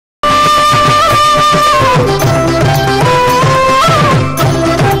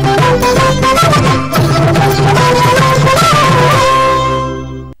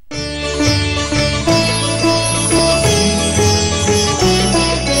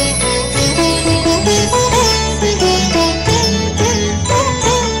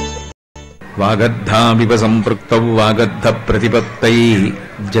వాగర్ధామివ సంపృక్తౌ వాగర్ధ ప్రతిపత్తై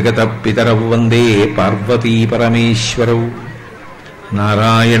జగత పితరౌ వందే పార్వతీ పరమేశ్వరౌ.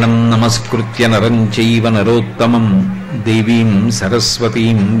 నారాయణం నమస్కృత్య నరం చైవ నరోత్తమం దేవీం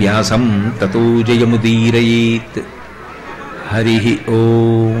సరస్వతీం వ్యాసం తతో జయముదీరయేత్. హరి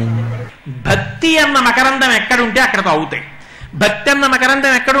ఓం. భక్తి అన్న మకరందం ఎక్కడుంటే అక్కడ తాగుతాయి. భక్తి అన్న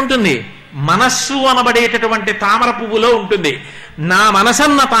మకరందం ఎక్కడుంటుంది? మనస్సు అనబడేటటువంటి తామర పువ్వులో ఉంటుంది. నా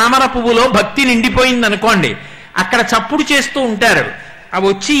మనసన్న తామర పువ్వులో భక్తి నిండిపోయింది అనుకోండి, అక్కడ చప్పుడు చేస్తూ ఉంటారు. అవి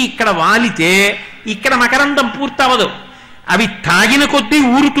వచ్చి ఇక్కడ వాలితే ఇక్కడ మకరందం పూర్తవదు. అవి తాగిన కొద్దీ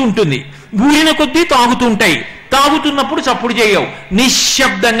ఊరుతూ ఉంటుంది, ఊరిన కొద్దీ తాగుతుంటాయి. తాగుతున్నప్పుడు చప్పుడు చేయవు,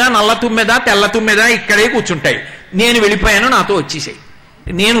 నిశ్శబ్దంగా నల్ల తుమ్మెద తెల్ల తుమ్మెద ఇక్కడే కూర్చుంటాయి. నేను వెళ్ళిపోయాను, నాతో వచ్చేసాయి.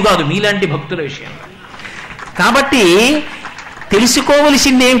 నేను కాదు, మీలాంటి భక్తుల విషయంలో. కాబట్టి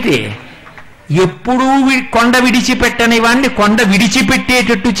తెలుసుకోవలసిందేమిటి? ఎప్పుడూ కొండ విడిచిపెట్టని వాణ్ణి కొండ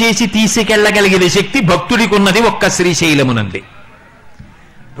విడిచిపెట్టేటట్టు చేసి తీసుకెళ్లగలిగిన శక్తి భక్తుడికి ఉన్నది ఒక్క శ్రీశైలమునంది.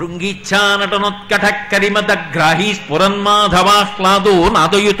 భృంగిచ్చానటనోత్కట కరిమదగ్రాహి స్ఫురన్మాధవాహ్లాదో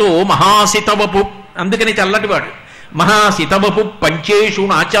నాదయుతో మహాసితవపు. అందుకని చల్లటివాడు. మహాసితవపు పంచేషు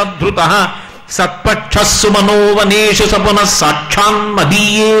నాచాధృత సత్పక్షస్సు మనోవనేషు సపున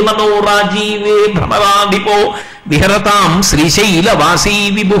సాక్షాన్మదీయే మనోరాజీవే భ్రమరాధిపో విహరతాం శ్రీశైలవాసీ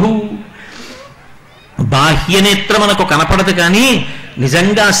విభు. బాహ్యనేత్ర మనకు కనపడదు, కానీ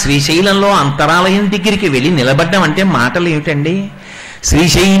నిజంగా శ్రీశైలంలో అంతరాలయం దగ్గరికి వెళ్ళి నిలబడ్డం అంటే మాటలు ఏమిటండి?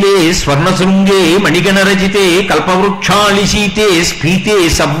 శ్రీశైలే స్వర్ణశృంగే మణిగణరజితే కల్పవృక్షాళిశీతే స్ఫీతే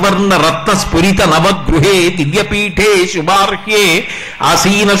సవర్ణ రత్న స్ఫురిత నవగృహే దివ్యపీఠే శుభార్హ్యే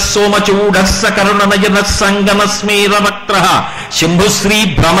ఆసీన సోమచూఢ సకరుణ నయన సంగన స్మేర వక్త్ర శంభుశ్రీ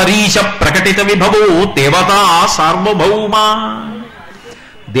భ్రమరీశ ప్రకటిత విభవో దేవతా సార్వభౌమా.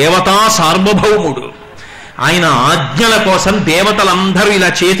 దేవతా సార్వభౌముడు ఆయన. ఆజ్ఞల కోసం దేవతలందరూ ఇలా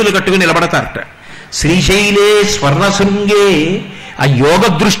చేతులు కట్టుకుని నిలబడతారట. శ్రీశైలే స్వర్ణశృంగే, ఆ యోగ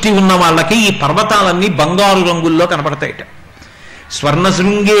దృష్టి ఉన్న వాళ్ళకి ఈ పర్వతాలన్నీ బంగారు రంగుల్లో కనపడతాయట.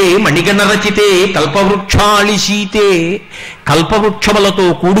 స్వర్ణశృంగే మణిగణరచితే కల్పవృక్షాళిశీతే, కల్పవృక్షములతో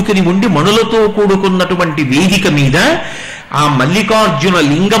కూడుకుని ఉండి మణులతో కూడుకున్నటువంటి వేదిక మీద ఆ మల్లికార్జున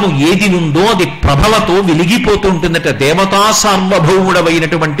లింగము ఏది ఉందో అది ప్రభలతో వెలిగిపోతుంటుందట. దేవతా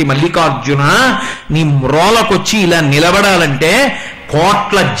సార్వభౌముడవైనటువంటి మల్లికార్జున, నీ మ్రోలకొచ్చి ఇలా నిలబడాలంటే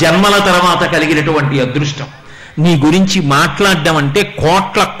కోట్ల జన్మల తర్వాత కలిగినటువంటి అదృష్టం. నీ గురించి మాట్లాడడం అంటే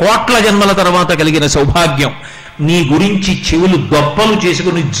కోట్ల కోట్ల జన్మల తర్వాత కలిగిన సౌభాగ్యం. నీ గురించి చెవులు దొప్పలు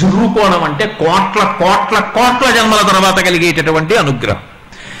చేసుకుని జుర్రుకోవడం అంటే కోట్ల కోట్ల కోట్ల జన్మల తర్వాత కలిగేటటువంటి అనుగ్రహం.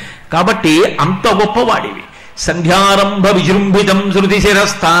 కాబట్టి అంత గొప్పవాడివి. సంధ్యారంభ విజృంభితం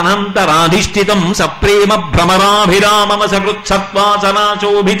శృతిశిరస్థానాంతరాధిష్ఠితం సప్రేమ భ్రమరాభిరామమ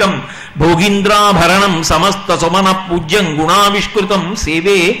సకృత్సత్వాసనాశోభితం భోగీంద్రాభరణం సమస్త సుమన పూజ్యం గుణావిష్కృతం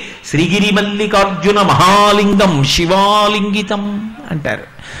సేవే శ్రీగిరి మల్లికార్జున మహాలింగం శివాలింగితం అంటారు.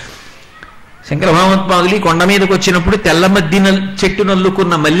 శంకర భగవత్పాదులు కొండ మీదకి వచ్చినప్పుడు తెల్ల మద్ది చెట్టు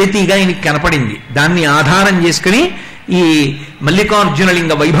నల్లుకున్న మల్లెతీగా ఆయనకి కనపడింది. దాన్ని ఆధారం చేసుకుని ఈ మల్లికార్జున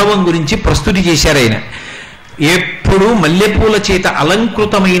లింగ వైభవం గురించి ప్రస్తుతి చేశారు ఆయన. ఎప్పుడూ మల్లెపూల చేత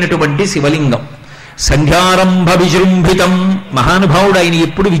అలంకృతమైనటువంటి శివలింగం. సంధ్యారంభ విజృంభితం, మహానుభావుడు ఆయన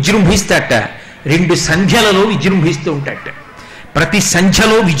ఎప్పుడు విజృంభిస్తాట? 2 సంధ్యలలో విజృంభిస్తూ ఉంటాట. ప్రతి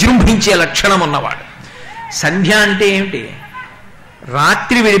సంధ్యలో విజృంభించే లక్షణం ఉన్నవాడు. సంధ్య అంటే ఏమిటి?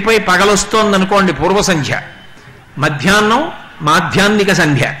 రాత్రి వెళ్ళిపోయి పగలొస్తోందనుకోండి పూర్వ సంధ్య, మధ్యాహ్నం మాధ్యాహ్నిక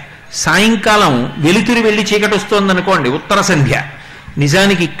సంధ్య, సాయంకాలం వెలుతురు వెళ్ళి చీకటి వస్తోందనుకోండి ఉత్తర సంధ్య.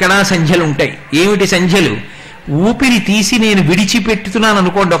 నిజానికి ఇక్కడ సంధ్యలు ఉంటాయి. ఏమిటి సంధ్యలు? ఊపిరి తీసి నేను విడిచిపెట్టుతున్నాను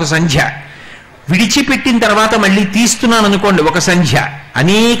అనుకోండి ఒక సంధ్య, విడిచిపెట్టిన తర్వాత మళ్ళీ తీస్తున్నాను అనుకోండి ఒక సంధ్య.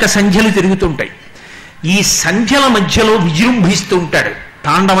 అనేక సంధ్యలు తిరుగుతుంటాయి. ఈ సంధ్యల మధ్యలో విజృంభిస్తూ ఉంటాడు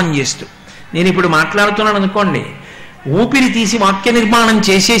తాండవం చేస్తూ. నేను ఇప్పుడు మాట్లాడుతున్నాను అనుకోండి, ఊపిరి తీసి వాక్య నిర్మాణం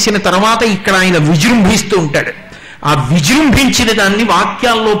చేసేసిన తర్వాత ఇక్కడ ఆయన విజృంభిస్తూ ఉంటాడు. ఆ విజృంభించిన దాన్ని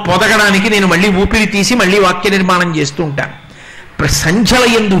వాక్యాల్లో పొదగడానికి నేను మళ్ళీ ఊపిరి తీసి మళ్ళీ వాక్య నిర్మాణం చేస్తూ ఉంటాను. సంధ్యల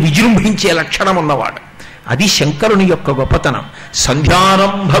యందు విజృంభించే లక్షణం ఉన్నవాడు. అది శంకరుని యొక్క గొప్పతనం.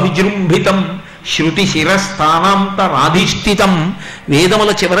 సంధ్యారంభ విజృంభితం శృతి శిరస్థానాంతరాధిష్ఠితం.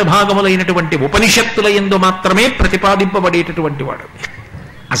 వేదముల చివరి భాగములైనటువంటి ఉపనిషత్తుల యందు మాత్రమే ప్రతిపాదింపబడేటటువంటి వాడు.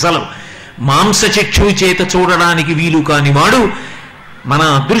 అసలు మాంసచక్షు చేత చూడడానికి వీలు కానివాడు. మన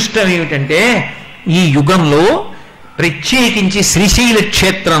అదృష్టం ఏమిటంటే ఈ యుగంలో ప్రత్యేకించి శ్రీశైల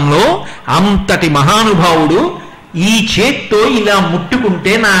క్షేత్రంలో అంతటి మహానుభావుడు ఈ చేత్తో ఇలా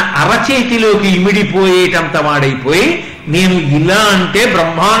ముట్టుకుంటే నా అరచేతిలోకి ఇమిడిపోయేటంత వాడైపోయి, నేను ఇలా అంటే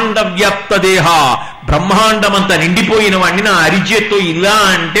బ్రహ్మాండ వ్యాప్త దేహ, బ్రహ్మాండమంతా నిండిపోయిన వాడిని నా అరిచేత్తో ఇలా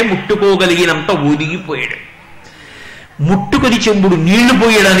అంటే ముట్టుకోగలిగినంత ఒదిగిపోయాడు. ముట్టుకొని చెంబుడు నీళ్లు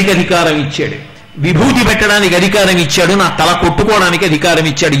పోయడానికి అధికారం ఇచ్చాడు, విభూతి పెట్టడానికి అధికారం ఇచ్చాడు, నా తల కొట్టుకోవడానికి అధికారం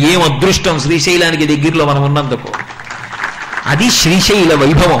ఇచ్చాడు. ఏం అదృష్టం శ్రీశైలానికి దగ్గరలో మనం ఉన్నందుకు. అది శ్రీశైల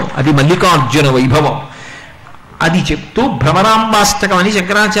వైభవం, అది మల్లికార్జున వైభవం. అది చెప్తూ భ్రమరాంబాష్టకం అని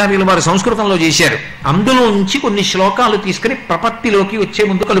శంకరాచార్యులు వారు సంస్కృతంలో చేశారు. అందులో నుంచి కొన్ని శ్లోకాలు తీసుకుని ప్రపత్తిలోకి వచ్చే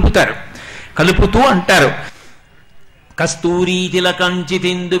ముందు కలుపుతూ అంటారు.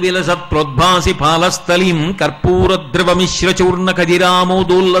 కస్తూరీతిలకంచితిందు విలసత్ప్రోద్భాసి పాలస్థలీం కర్పూరద్రవమిశ్రచూర్ణ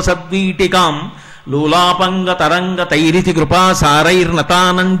కదిరామోదోల్ల సద్వీటికాం లోలాపంగ తరంగ తైరితి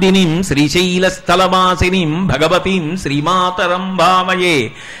కృపాసారైర్నతానందినీం శ్రీశైలస్థలవాసినీం భగవతీం శ్రీమాతరం భావయే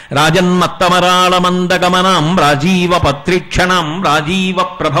రాజన్మత్తమరాళమందగమనాం రాజీవ పత్రిక్షణాం రాజీవ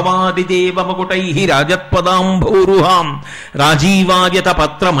ప్రభవాదిదేవముకుటైః రాజత్పదాంభోరుహాం రాజీవాయత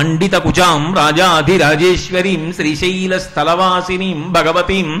పత్రమండిత కుచాం రాజాధిరాజేశ్వరీం శ్రీశైలస్థలవాసినీం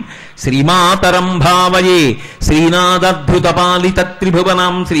భగవతీం శ్రీమాతరం భావయే శ్రీనాథద్భుతపాలిత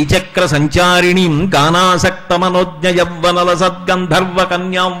త్రిభువనాం శ్రీచక్ర సంచారిణీం గానాసక్తమనోజ్ఞ యవ్వనల సద్గంధర్వ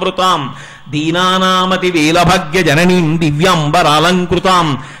కన్యామృతాం దీనానామతి వేలభాగ్య జననీం దివ్యాంబరాలంకృతాం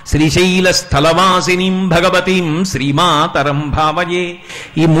శ్రీశైలస్థలవాసినీం భగవతీం శ్రీమాతరం భావయే.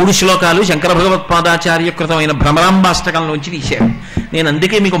 ఈ 3 శ్లోకాలు శంకర భగవత్పాదాచార్యకృతమైన భ్రమరాంబాష్టకంలోంచి తీశారు. నేను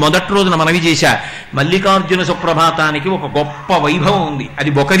అందుకే మీకు మొదటి రోజున మనవి చేశా, మల్లికార్జున సుప్రభాతానికి ఒక గొప్ప వైభవం ఉంది.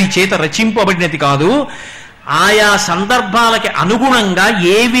 అది ఒకరి చేత రచింపబడినది కాదు, ఆయా సందర్భాలకి అనుగుణంగా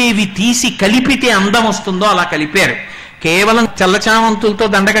ఏవేవి తీసి కలిపితే అందం వస్తుందో అలా కలిపారు. కేవలం చల్లచామంతులతో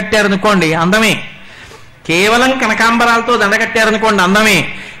దండకట్టారనుకోండి అందమే, కేవలం కనకాంబరాలతో దండకట్టారనుకోండి అందమే.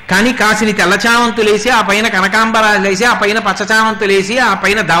 కానీ కాసిని తెల్లచామంతులేసి ఆ పైన కనకాంబరాలు వేసి ఆ పైన పచ్చచామంతులేసి ఆ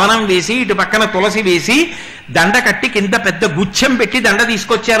పైన దవనం వేసి ఇటు పక్కన తులసి వేసి దండ కట్టి కింద పెద్ద గుచ్చం పెట్టి దండ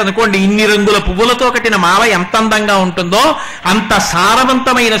తీసుకొచ్చారనుకోండి, ఇన్ని రంగుల పువ్వులతో కట్టిన మాల ఎంత అందంగా ఉంటుందో అంత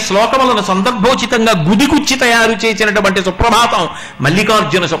సారవంతమైన శ్లోకములను సందర్భోచితంగా గుదిగుచ్చి తయారు చేసినటువంటి సుప్రభాతం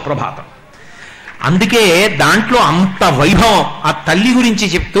మల్లికార్జున సుప్రభాతం. అందుకే దాంట్లో అంత వైభవం. ఆ తల్లి గురించి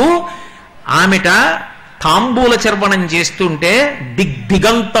చెప్తూ ఆమెట తాంబూల చర్వణం చేస్తుంటే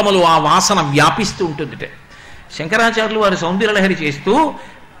దిగ్దిగంతములు ఆ వాసన వ్యాపిస్తూ ఉంటుంది. శంకరాచార్యులు వారు సౌందర్యలహరి చేస్తూ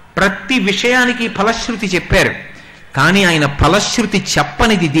ప్రతి విషయానికి ఫలశ్రుతి చెప్పారు. కానీ ఆయన ఫలశ్రుతి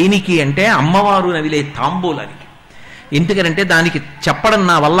చెప్పనిది దేనికి అంటే అమ్మవారు నవిలే తాంబూలానికి. ఎందుకనంటే దానికి చెప్పడం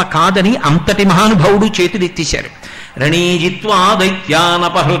నా వల్ల కాదని అంతటి మహానుభావుడు చేతులెత్తేశారు. రణీజిత్వా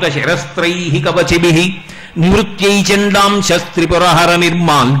దైత్యానపహృత శిరస్త్రైః కవచిభిః నివృత్యై చండాం శస్త్రిపురహర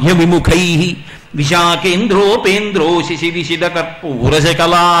నిర్మాల్య విముఖైః విశాఖేంద్రోపేంద్రో శిశివిశిద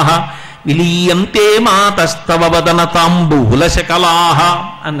కర్పూరశకలాః విలీయంతే మాతస్తవ వదన తాంబూలశకలాః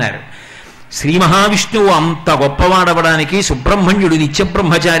అన్నారు. శ్రీ మహావిష్ణువు అంత గొప్పవాడవడానికి, సుబ్రహ్మణ్యుడు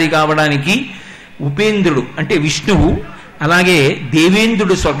నిత్యబ్రహ్మచారి కావడానికి, ఉపేంద్రుడు అంటే విష్ణువు, అలాగే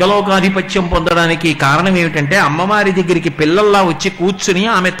దేవేంద్రుడు స్వర్గలోకాధిపత్యం పొందడానికి కారణం ఏమిటంటే అమ్మవారి దగ్గరికి పిల్లల్లా వచ్చి కూర్చుని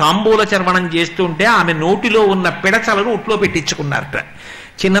ఆమె తాంబూల చర్వణం చేస్తుంటే ఆమె నోటిలో ఉన్న పిడచలను ఒట్లో పెట్టించుకున్నారట.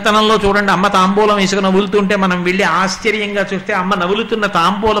 చిన్నతనంలో చూడండి, అమ్మ తాంబూలం వేసుకుని నవ్వులుతుంటే మనం వెళ్ళి ఆశ్చర్యంగా చూస్తే అమ్మ నవ్వులుతున్న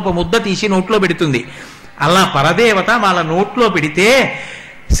తాంబూలపు ముద్ద తీసి నోట్లో పెడుతుంది. అలా పరదేవత వాళ్ళ నోట్లో పెడితే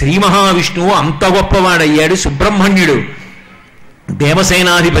శ్రీ మహావిష్ణువు అంత గొప్పవాడయ్యాడు. సుబ్రహ్మణ్యుడు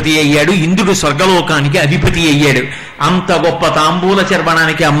దేవసేనాధిపతి అయ్యాడు, ఇంద్రుడు స్వర్గలోకానికి అధిపతి అయ్యాడు. అంత గొప్ప తాంబూల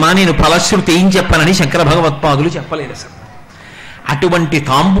చర్వణానికి అమ్మా నేను ఫలశ్రుతి ఏం చెప్పనని శంకర భగవత్పాదులు చెప్పలేదు అసలు. అటువంటి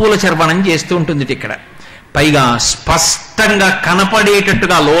తాంబూల చర్వణం చేస్తూ ఉంటుంది ఇక్కడ. పైగా స్పష్టంగా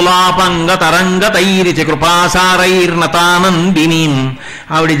కనపడేటట్టుగా లోలాపంగ తరంగ తైరిచి కృపాసారైర్నతానందినీం.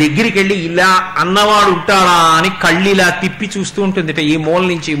 ఆవిడ దగ్గరికి వెళ్ళి ఇలా అన్నవాడు ఉంటాడా అని కళ్ళిలా తిప్పి చూస్తూ ఉంటుంది ఈ మూల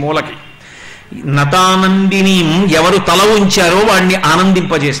నుంచి ఈ మూలకి. నతానందినీం, ఎవరు తల ఉంచారో వాడిని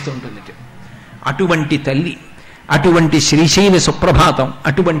ఆనందింపజేస్తుంటుంది. అటువంటి తల్లి, అటువంటి శ్రీశైల సుప్రభాతం,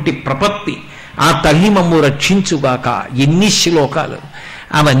 అటువంటి ప్రపత్తి. ఆ తల్లి మమ్ము రక్షించుగాక. ఎన్ని శ్లోకాలు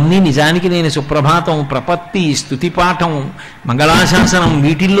అవన్నీ! నిజానికి నేను సుప్రభాతం, ప్రపత్తి, స్తుతిపాఠం, మంగళాశాసనం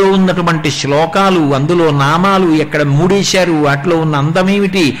వీటిల్లో ఉన్నటువంటి శ్లోకాలు, అందులో నామాలు ఎక్కడ మూడేశారు, వాటిలో ఉన్న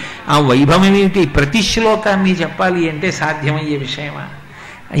అందమేమిటి, ఆ వైభవం ఏమిటి, ప్రతి శ్లోకాన్ని చెప్పాలి అంటే సాధ్యమయ్యే విషయమా?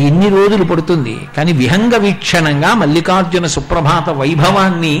 ఎన్ని రోజులు పడుతుంది. కానీ విహంగ వీక్షణంగా మల్లికార్జున సుప్రభాత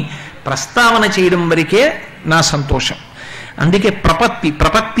వైభవాన్ని ప్రస్తావన చేయడం వరకే నా సంతోషం. అందుకే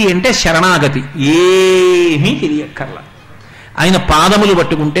ప్రపత్తి అంటే శరణాగతి, ఏమీ తెలియక్కర్లా, ఆయన పాదములు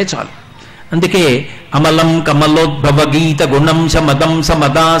పట్టుకుంటే చాలు. అందుకే అమలం కమలోద్భవ గీత గుణం సమదం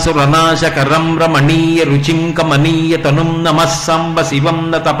సమదాసురనాశకరం రమణీయ రుచిం కమనీయ తనుం నమః సాంబ శివం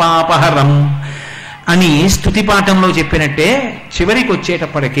నతపాపహరం అని స్తుతిపాఠంలో చెప్పినట్టే చివరికి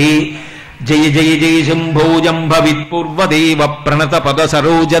వచ్చేటప్పటికీ జయ జయ జయ శంభో జంభవిత్ పూర్వదేవ ప్రణత పద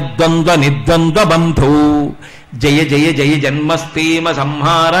సరోజ ద్వంద్వ నిర్ద్వంద్వ బంధో జయ జయ జయ జన్మస్థేమ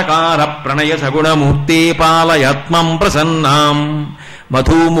సంహారకార ప్రణయ సగుణమూర్తే పాలయాత్మం ప్రసన్నాం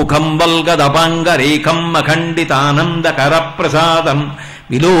మధుముఖం వల్గదపాంగరేఖం అఖండితానందకర ప్రసాదం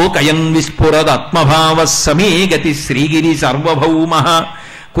విలోకయన్ విస్ఫురదాత్మభావ సమే గతి శ్రీగిరి సార్వభౌమ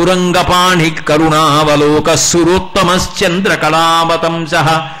కురంగపాణి కరుణావలోక సురోత్తమశ్చంద్రకళావతంస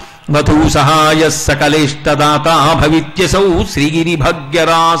మధు సహాయ సకలేష్టదాత భవిత్యసౌ శ్రీగిరి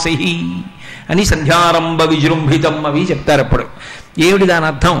భాగ్యరాశి అని సంధ్యారంభ విజృంభితం అవి చెప్తారు. అప్పుడు ఏమిటి దాని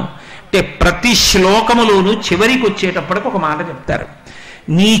అర్థం అంటే ప్రతి శ్లోకములోనూ చివరికి వచ్చేటప్పటికి ఒక మాట చెప్తారు.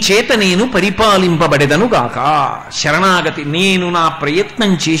 నీ చేత నేను పరిపాలింపబడెదను గాక. శరణాగతి. నేను నా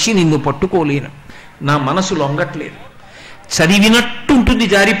ప్రయత్నం చేసి నిన్ను పట్టుకోలేను, నా మనసు లొంగట్లేదు. చదివినట్టుంటుంది,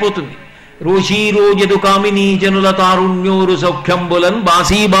 జారిపోతుంది. రోషీరోజదు కామినీ జనుల తారుణ్యోరు సౌఖ్యంబులన్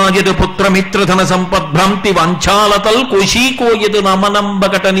బాసీబాజదు పుత్రమిత్రధన సంపద్భ్రాంతి వాంఛాలతల్ కోశీకోయదు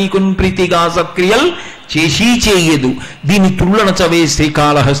నమనంబకట నీకున్ ప్రీతిగా సక్రియల్ చేసీ చేయదు దీని తుళ్ళన చవే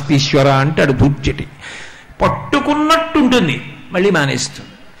శ్రీకాళహస్తీశ్వర అంటాడు భూజ్యటి. పట్టుకున్నట్టుంటుంది, మళ్ళీ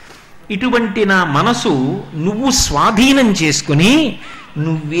మానేస్తుంది. ఇటువంటి నా మనసు నువ్వు స్వాధీనం చేసుకుని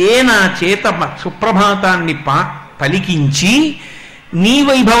నువ్వే నా చేత సుప్రభాతాన్ని పలికించి నీ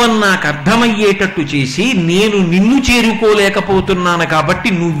వైభవం నాకు అర్థమయ్యేటట్టు చేసి నేను నిన్ను చేరుకోలేకపోతున్నాను కాబట్టి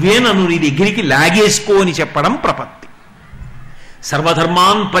నువ్వే నన్ను నీ దగ్గరికి లాగేసుకో అని చెప్పడం ప్రపత్తి.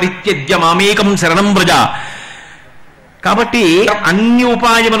 సర్వధర్మాన్ పరిత్యజ్య మామేకం శరణం వ్రజ. కాబట్టి అన్ని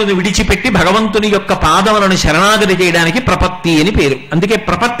ఉపాయములను విడిచిపెట్టి భగవంతుని యొక్క పాదములను శరణాగతి చేయడానికి ప్రపత్తి అని పేరు. అందుకే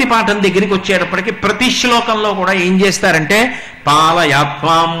ప్రపత్తి పాఠం దగ్గరికి వచ్చేటప్పటికి ప్రతి శ్లోకంలో కూడా ఏం చేస్తారంటే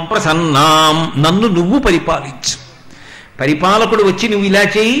పాలయాత్మాం ప్రసన్నాం, నన్ను నువ్వు పరిపాలించు. పరిపాలకుడు వచ్చి నువ్వు ఇలా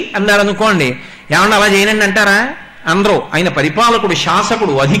చేయి అన్నారనుకోండి, ఏమన్నా అలా చేయనండి అంటారా? అందరూ. ఆయన పరిపాలకుడు,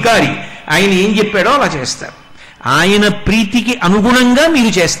 శాసకుడు, అధికారి. ఆయన ఏం చెప్పాడో అలా చేస్తారు. ఆయన ప్రీతికి అనుగుణంగా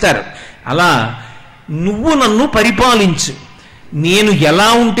మీరు చేస్తారు. అలా నువ్వు నన్ను పరిపాలించు, నేను ఎలా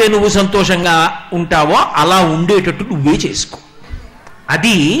ఉంటే నువ్వు సంతోషంగా ఉంటావో అలా ఉండేటట్టు నువ్వే చేసుకో.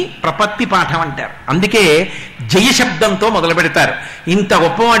 అది ప్రపత్తి పాఠం అంటారు. అందుకే జయశబ్దంతో మొదలు పెడతారు. ఇంత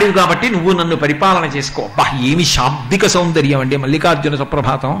గొప్పవాడివి కాబట్టి నువ్వు నన్ను పరిపాలన చేసుకో. బా, ఏమి శాబ్దిక సౌందర్యం అండి మల్లికార్జున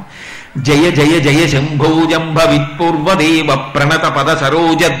సుప్రభాతం. జయ జయ జయ శంభోజంభ విత్పూర్వదేవ ప్రణత పద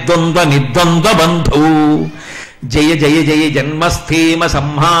సరోజ ద్వంద్వ నిర్ద్వంద్వ బంధూ జయ జయ జయ జన్మస్థేమ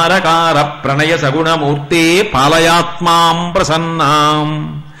సంహారకార ప్రణయ సగుణమూర్తే పాలయాత్మాం ప్రసన్నాం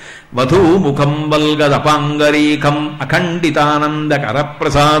వధూముఖం వల్గదపాంగరేఖం అఖండితానందకర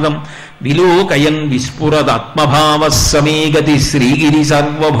ప్రసాదం విలోకయన్ విస్ఫురదాత్మభావ సమే గతి శ్రీగిరి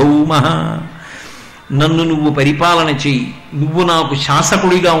సార్వభౌమ. నన్ను నువ్వు పరిపాలన చెయ్యి, నువ్వు నాకు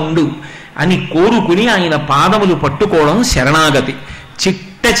శాసకుడిగా ఉండు అని కోరుకుని ఆయన పాదములు పట్టుకోవడం శరణాగతి.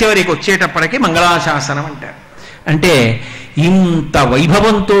 చిట్ట చివరికి వచ్చేటప్పటికి మంగళాశాసనం అంటారు. అంటే ఇంత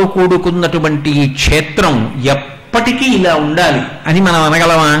వైభవంతో కూడుకున్నటువంటి ఈ క్షేత్రం ఎప్పటికీ ఇలా ఉండాలి అని మనం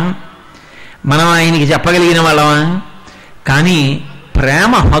అనగలమా? మనం ఆయనకి చెప్పగలిగిన వాళ్ళమా? కానీ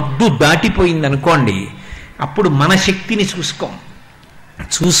ప్రేమ హద్దు దాటిపోయిందనుకోండి, అప్పుడు మన శక్తిని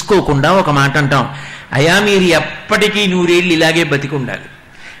చూసుకోకుండా ఒక మాట అంటాం, అయ్యా మీరు ఎప్పటికీ 100 ఏళ్ళు ఇలాగే బతికి ఉండాలి,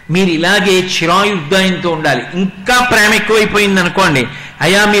 మీరు ఇలాగే చిరాయుద్ధాయంతో ఉండాలి. ఇంకా ప్రేమ ఎక్కువైపోయింది అనుకోండి,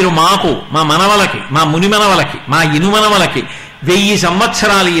 అయ్యా మీరు మాకు, మా మనవలకి, మా మునిమనవలకి, మా ఇనుమనవలకి 1000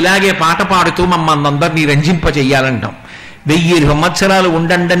 సంవత్సరాలు ఇలాగే పాట పాడుతూ మమ్మల్ని అందరినీ రంజింపచెయ్యాలంటాం. 1000 సంవత్సరాలు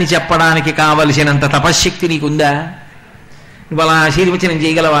ఉండండని చెప్పడానికి కావలసినంత తపశ్శక్తి నీకుందా? నువ్వు అలా ఆశీర్వచనం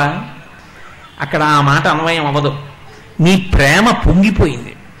చేయగలవా? అక్కడ ఆ మాట అన్వయం అవ్వదు. నీ ప్రేమ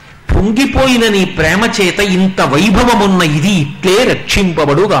పొంగిపోయింది. పొంగిపోయిన నీ ప్రేమ చేత ఇంత వైభవమున్న ఇది ఇట్లే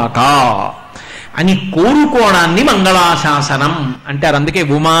రక్షింపబడుగాక అని కోరుకోవడాన్ని మంగళాశాసనం అంటారు. అందుకే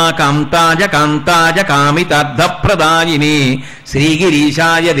ఉమాకాంతాజ కాంతాజ కామితార్థప్రదాయినే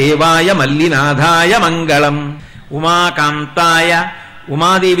శ్రీగిరీశాయ దేవాయ మల్లినాథాయ మంగళం. ఉమాకాంతాయ,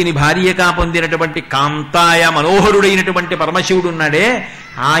 ఉమాదేవిని భార్యగా పొందినటువంటి కాంతాయ, మనోహరుడైనటువంటి పరమశివుడు ఉన్నాడే,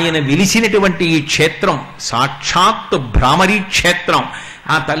 ఆయన వెలిసినటువంటి ఈ క్షేత్రం సాక్షాత్తు భ్రామరీ క్షేత్రం.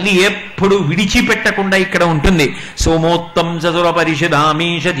 ఆ తల్లి ఎప్పుడు విడిచిపెట్టకుండా ఇక్కడ ఉంటుంది. సోమోత్తం ససుర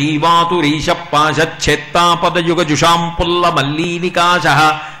పరిషదామీష జీవాతురీశ పాశచ్ఛేత్తాపదయుగ జుషాంపుల్ల మల్లీనికాశ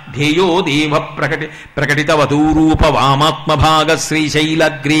ధ్యేయో దేవ ప్రకటితవధూరూప వామాత్మభాగ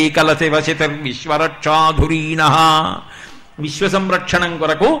శ్రీశైలగ్రే కలశివశితర్విశ్వరక్షాధురీణ. విశ్వ సంరక్షణం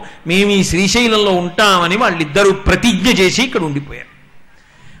కొరకు మేము ఈ శ్రీశైలంలో ఉంటామని వాళ్ళిద్దరూ ప్రతిజ్ఞ చేసి ఇక్కడ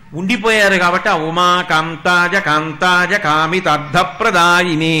ఉండిపోయారు కాబట్టి ఆ ఉమా కాంతాజ కాంతాజ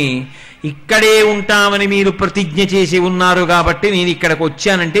కామితార్థప్రదాయిని, ఇక్కడే ఉంటామని మీరు ప్రతిజ్ఞ చేసి ఉన్నారు కాబట్టి నేను ఇక్కడికి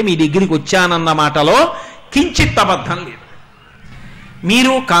వచ్చానంటే మీ దగ్గరికి వచ్చానన్న మాటలో కించిత్ అబద్ధం లేదు.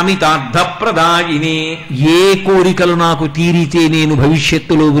 మీరు కామితార్థప్రదాయిని, ఏ కోరికలు నాకు తీరితే నేను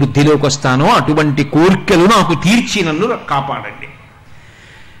భవిష్యత్తులో వృద్ధిలోకి వస్తానో అటువంటి కోరికలు నాకు తీర్చి నన్ను కాపాడండి.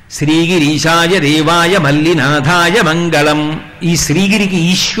 శ్రీగిరీశాయ దేవాయ మల్లినాథాయ మంగళం. ఈ శ్రీగిరికి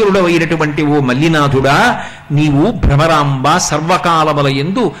ఈశ్వరుడు అయినటువంటి ఓ మల్లినాథుడా, నీవు భ్రమరాంబ సర్వకాలముల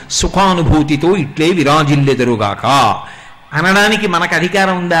యందు సుఖానుభూతితో ఇట్లే విరాజిల్లెదరుగాక అనడానికి మనకు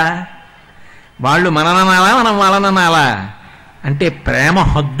అధికారం ఉందా? వాళ్ళు మనననాలా, మనం వాళ్ళననాలా? అంటే ప్రేమ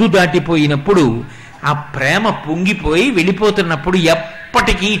హద్దు దాటిపోయినప్పుడు, ఆ ప్రేమ పొంగిపోయి వెళ్ళిపోతున్నప్పుడు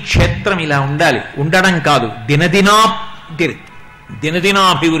ఎప్పటికీ క్షేత్రం ఇలా ఉండాలి. ఉండడం కాదు,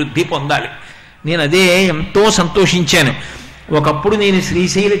 దినదినాభివృద్ధి పొందాలి. నేను అదే ఎంతో సంతోషించాను. ఒకప్పుడు నేను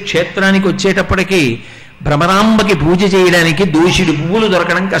శ్రీశైల క్షేత్రానికి వచ్చేటప్పటికీ భ్రమరాంబకి పూజ చేయడానికి దోషిడి పువ్వులు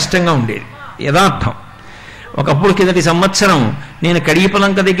దొరకడం కష్టంగా ఉండేది. యథార్థం. ఒకప్పుడు కిందటి సంవత్సరం నేను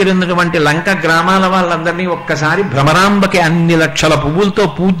కడియపలంక దగ్గర ఉన్నటువంటి లంక గ్రామాల వాళ్ళందరినీ ఒక్కసారి భ్రమరాంబకి అన్ని లక్షల పువ్వులతో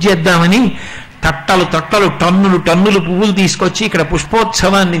పూజ చేద్దామని తట్టలు తట్టలు టన్నులు టన్నులు పువ్వులు తీసుకొచ్చి ఇక్కడ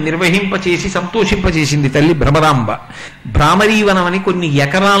పుష్పోత్సవాన్ని నిర్వహింపచేసి సంతోషింపచేసింది తల్లి భ్రమరాంబ. భ్రామరీవనం అని కొన్ని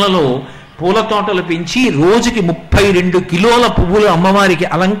ఎకరాలలో పూల తోటలు పెంచి రోజుకి 32 కిలోల పువ్వులు అమ్మవారికి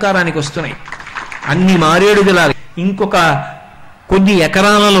అలంకారానికి వస్తున్నాయి. అన్ని మారేడుదలాలు. ఇంకొక కొన్ని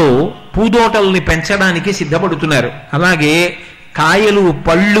ఎకరాలలో పూదోటల్ని పెంచడానికి సిద్ధపడుతున్నారు. అలాగే కాయలు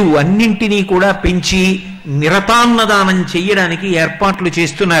పళ్ళు అన్నింటినీ కూడా పెంచి నిరతాన్నదానం చెయ్యడానికి ఏర్పాట్లు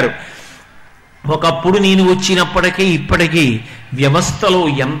చేస్తున్నారు. ఒకప్పుడు నేను వచ్చినప్పటికీ ఇప్పటికీ వ్యవస్థలో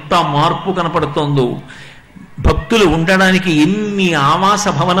ఎంత మార్పు కనపడుతోందో, భక్తులు ఉండడానికి ఎన్ని ఆవాస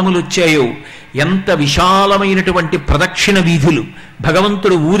భవనములు వచ్చాయో, ఎంత విశాలమైనటువంటి ప్రదక్షిణ వీధులు.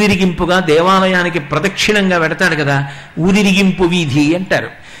 భగవంతుడు ఊరిరిగింపుగా దేవాలయానికి ప్రదక్షిణంగా పెడతాడు కదా, ఊరిరిగింపు వీధి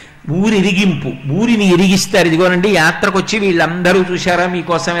అంటారు. ఊరిరిగింపు, ఊరిని ఎరిగిస్తారు. ఇదిగోనండి యాత్రకు వచ్చి వీళ్ళందరూ చూశారా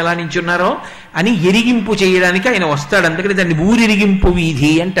మీకోసం ఎలా నించున్నారో అని ఎరిగింపు చేయడానికి ఆయన వస్తాడు. అందుకని దాన్ని ఊరిరిగింపు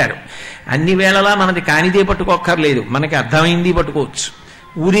వీధి అంటారు. అన్ని వేళలా మనది కానిదే పట్టుకోక్కర్లేదు, మనకి అర్థమైంది పట్టుకోవచ్చు.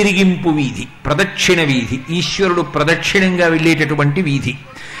 ఊరిరిగింపు వీధి, ప్రదక్షిణ వీధి, ఈశ్వరుడు ప్రదక్షిణంగా వెళ్ళేటటువంటి వీధి.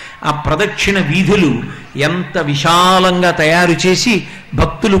 ఆ ప్రదక్షిణ వీధులు ఎంత విశాలంగా తయారు చేసి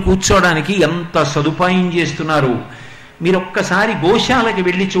భక్తులు కూర్చోడానికి ఎంత సదుపాయం చేస్తున్నారు. మీరు ఒక్కసారి గోశాలకి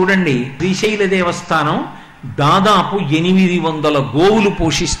వెళ్ళి చూడండి. శ్రీశైల దేవస్థానం దాదాపు 800 గోవులు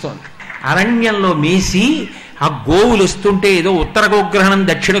పోషిస్తోంది. అరణ్యంలో మేసి ఆ గోవులు వస్తుంటే ఏదో ఉత్తర గోగ్రహణం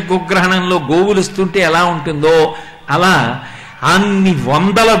దక్షిణ గోగ్రహణంలో గోవులు వస్తుంటే ఎలా ఉంటుందో అలా అన్ని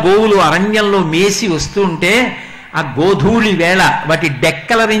 100 గోవులు అరణ్యంలో మేసి వస్తుంటే ఆ గోధూళి వేళ వాటి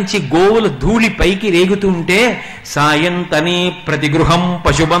డెక్కల నుంచి గోవుల ధూళి పైకి రేగుతుంటే సాయంతనే ప్రతిగృహం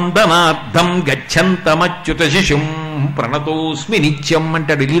పశుబంధనార్థం గచ్చంతమచ్యుత శిశుం ప్రణతోస్మి నిత్యం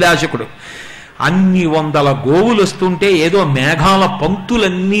అంటాడు లీలాశకుడు. అన్ని 100 గోవులు వస్తుంటే ఏదో మేఘాల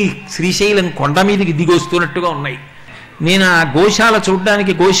పంక్తులన్నీ శ్రీశైలం కొండ మీదకి దిగొస్తున్నట్టుగా ఉన్నాయి. నేను ఆ గోశాల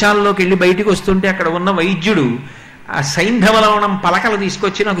చూడ్డానికి గోశాలలోకి వెళ్ళి బయటికి వస్తుంటే అక్కడ ఉన్న వైద్యుడు ఆ సైంధవ లవణం పలకలు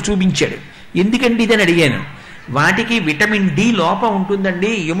తీసుకొచ్చి నాకు చూపించాడు. ఎందుకండి ఇదని అడిగాను. వాటికి విటమిన్ డి లోపం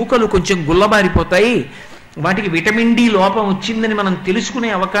ఉంటుందండి, ఎముకలు కొంచెం గుల్లబారిపోతాయి, వాటికి విటమిన్ డి లోపం వచ్చిందని మనం తెలుసుకునే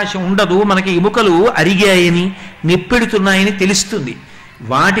అవకాశం ఉండదు, మనకి ఎముకలు అరిగాయని నెప్పెడుతున్నాయని తెలుస్తుంది.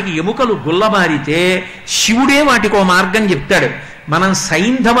 వాటికి ఎముకలు గుల్లబారితే శివుడే వాటికి ఓ మార్గం చెప్తాడు. మనం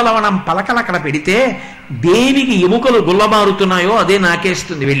సైంధవ లవణం పలకలు అక్కడ పెడితే దేనికి ఎముకలు గుల్లబారుతున్నాయో అదే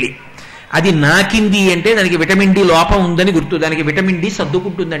నాకేస్తుంది వెళ్ళి. అది నాకింది అంటే దానికి విటమిన్ డి లోపం ఉందని గుర్తు. దానికి విటమిన్ డి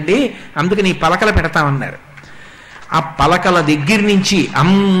సర్దుకుంటుందండి, అందుకని ఈ పలకలు పెడతామన్నారు. ఆ పలకల దగ్గర నుంచి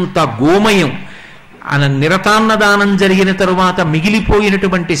అంత గోమయం నిరతాన్నదానం జరిగిన తరువాత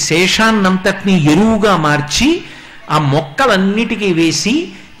మిగిలిపోయినటువంటి శేషాన్నంతటినీ ఎరువుగా మార్చి ఆ మొక్కలన్నిటికీ వేసి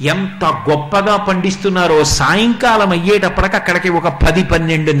ఎంత గొప్పగా పండిస్తున్నారో. సాయంకాలం అయ్యేటప్పటికి అక్కడికి ఒక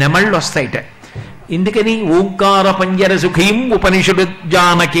 10-12 నెమళ్ళు వస్తాయిట. ఎందుకని? ఓంకార పంజర సుఖీం ఉపనిషదు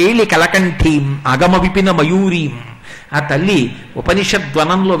జానకేళి కలకంఠీం అగమ విపిన మయూరీం. ఆ తల్లి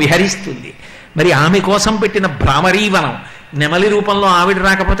ఉపనిషద్వనంలో విహరిస్తుంది. మరి ఆమె కోసం పెట్టిన భ్రామరీవనం, నెమలి రూపంలో ఆవిడ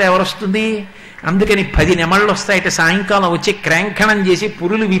రాకపోతే ఎవరొస్తుంది? అందుకని 10 నెమళ్ళు వస్తాయిట. సాయంకాలం వచ్చి క్రాంఖణం చేసి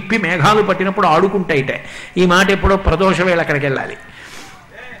పురులు విప్పి మేఘాలు పట్టినప్పుడు ఆడుకుంటాయిట. ఈ మాట ఎప్పుడో ప్రదోష వేళ అక్కడికి వెళ్ళాలి.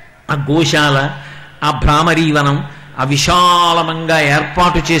 ఆ గోశాల, ఆ భ్రామరీవనం, ఆ విశాలమంగా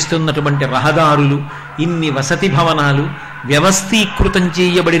ఏర్పాటు చేస్తున్నటువంటి రహదారులు, ఇన్ని వసతి భవనాలు, వ్యవస్థీకృతం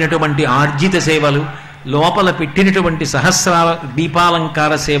చేయబడినటువంటి ఆర్జిత సేవలు, లోపల పెట్టినటువంటి సహస్రాల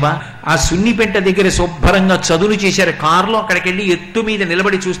దీపాలంకార సేవ, ఆ సున్నిపెంట దగ్గర శుభ్రంగా చదును చేశారు. కారులో అక్కడికి వెళ్ళి ఎత్తు మీద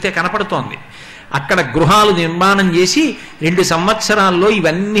నిలబడి చూస్తే కనపడుతోంది. అక్కడ గృహాలు నిర్మాణం చేసి 2 సంవత్సరాల్లో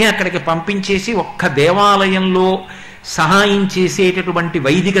ఇవన్నీ అక్కడికి పంపించేసి ఒక్క దేవాలయంలో సహాయం చేసేటటువంటి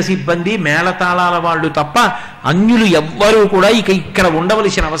వైదిక సిబ్బంది, మేళతాళాల వాళ్ళు తప్ప అన్యులు ఎవ్వరూ కూడా ఇక్కడ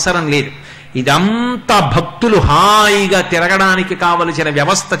ఉండవలసిన అవసరం లేదు. ఇదంతా భక్తులు హాయిగా తిరగడానికి కావలసిన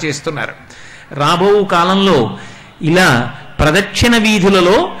వ్యవస్థ చేస్తున్నారు. రాబో కాలంలో ఇలా ప్రదక్షిణ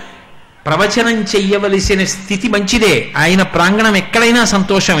వీధులలో ప్రవచనం చెయ్యవలసిన స్థితి మంచిదే. ఆయన ప్రాంగణం ఎక్కడైనా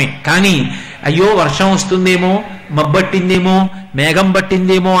సంతోషమే. కానీ అయ్యో వర్షం వస్తుందేమో, మబ్బట్టిందేమో, మేఘం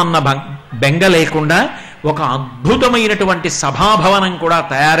పట్టిందేమో అన్న బెంగ లేకుండా ఒక అద్భుతమైనటువంటి సభాభవనం కూడా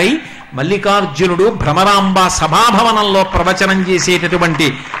తయారై మల్లికార్జునుడు భ్రమరాంబ సభాభవనంలో ప్రవచనం చేసేటటువంటి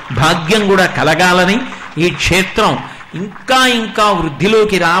భాగ్యం కూడా కలగాలని, ఈ క్షేత్రం ఇంకా ఇంకా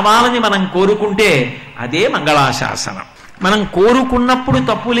వృద్ధిలోకి రావాలని మనం కోరుకుంటే అదే మంగళాశాసనం. మనం కోరుకున్నప్పుడు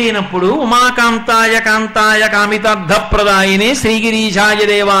తప్పు లేనప్పుడు ఉమాకాంతాయ కాంతాయ కామితార్థప్రదాయినే శ్రీగిరీశాయ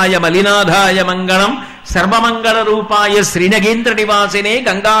దేవాయ మలినాథాయ మంగళం సర్వమంగళ రూపాయ శ్రీనగేంద్ర నివాసినే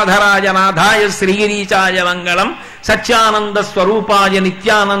గంగాధరాయ నాథాయ శ్రీగిరీశాయ మంగళం సత్యానంద స్వరూపాయ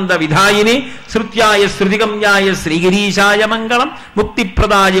నిత్యానంద విధాయినే శృత్యాయ శృతిగమ్యాయ శ్రీగిరీశాయ మంగళం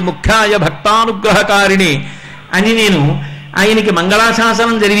ముక్తిప్రదాయ ముఖ్యాయ భక్తానుగ్రహకారిణే అని నేను ఆయనకి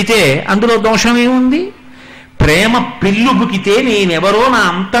మంగళాశాసనం జరిగితే అందులో దోషమేముంది? ప్రేమ పిల్లు బుకితే నేనెవరో నా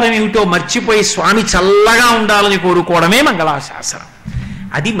అంతరం ఏమిటో మర్చిపోయి స్వామి చల్లగా ఉండాలని కోరుకోవడమే మంగళాశాసనం.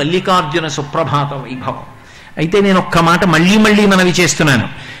 అది మల్లికార్జున సుప్రభాత వైభవం. అయితే నేను ఒక్క మాట మళ్ళీ మళ్ళీ మనవి చేస్తున్నాను.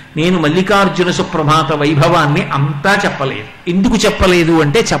 నేను మల్లికార్జున సుప్రభాత వైభవాన్ని అంతా చెప్పలేదు. ఎందుకు చెప్పలేదు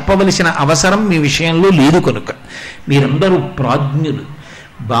అంటే చెప్పవలసిన అవసరం మీ విషయంలో లేదు కనుక. మీరందరూ ప్రాజ్ఞులు,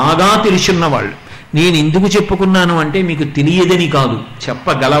 బాగా తెలుసున్న వాళ్ళు. నేను ఎందుకు చెప్పుకున్నాను అంటే మీకు తెలియదని కాదు,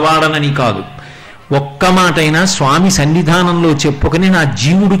 చెప్పగలవాడనని కాదు. ఒక్క మాటైనా స్వామి సన్నిధానంలో చెప్పుకుని నా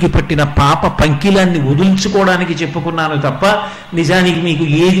జీవుడికి పట్టిన పాప పంకిలాన్ని వదుల్చుకోవడానికి చెప్పుకున్నాను తప్ప నిజానికి మీకు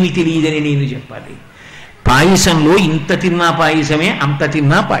ఏది తెలియదని నేను చెప్పాలి. పాయసంలో ఇంత తిన్నా పాయసమే, అంత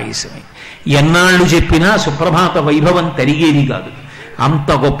తిన్నా పాయసమే. ఎన్నాళ్ళు చెప్పినా సుప్రభాత వైభవం తరిగేది కాదు.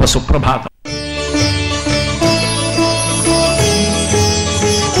 అంత గొప్ప సుప్రభాతం.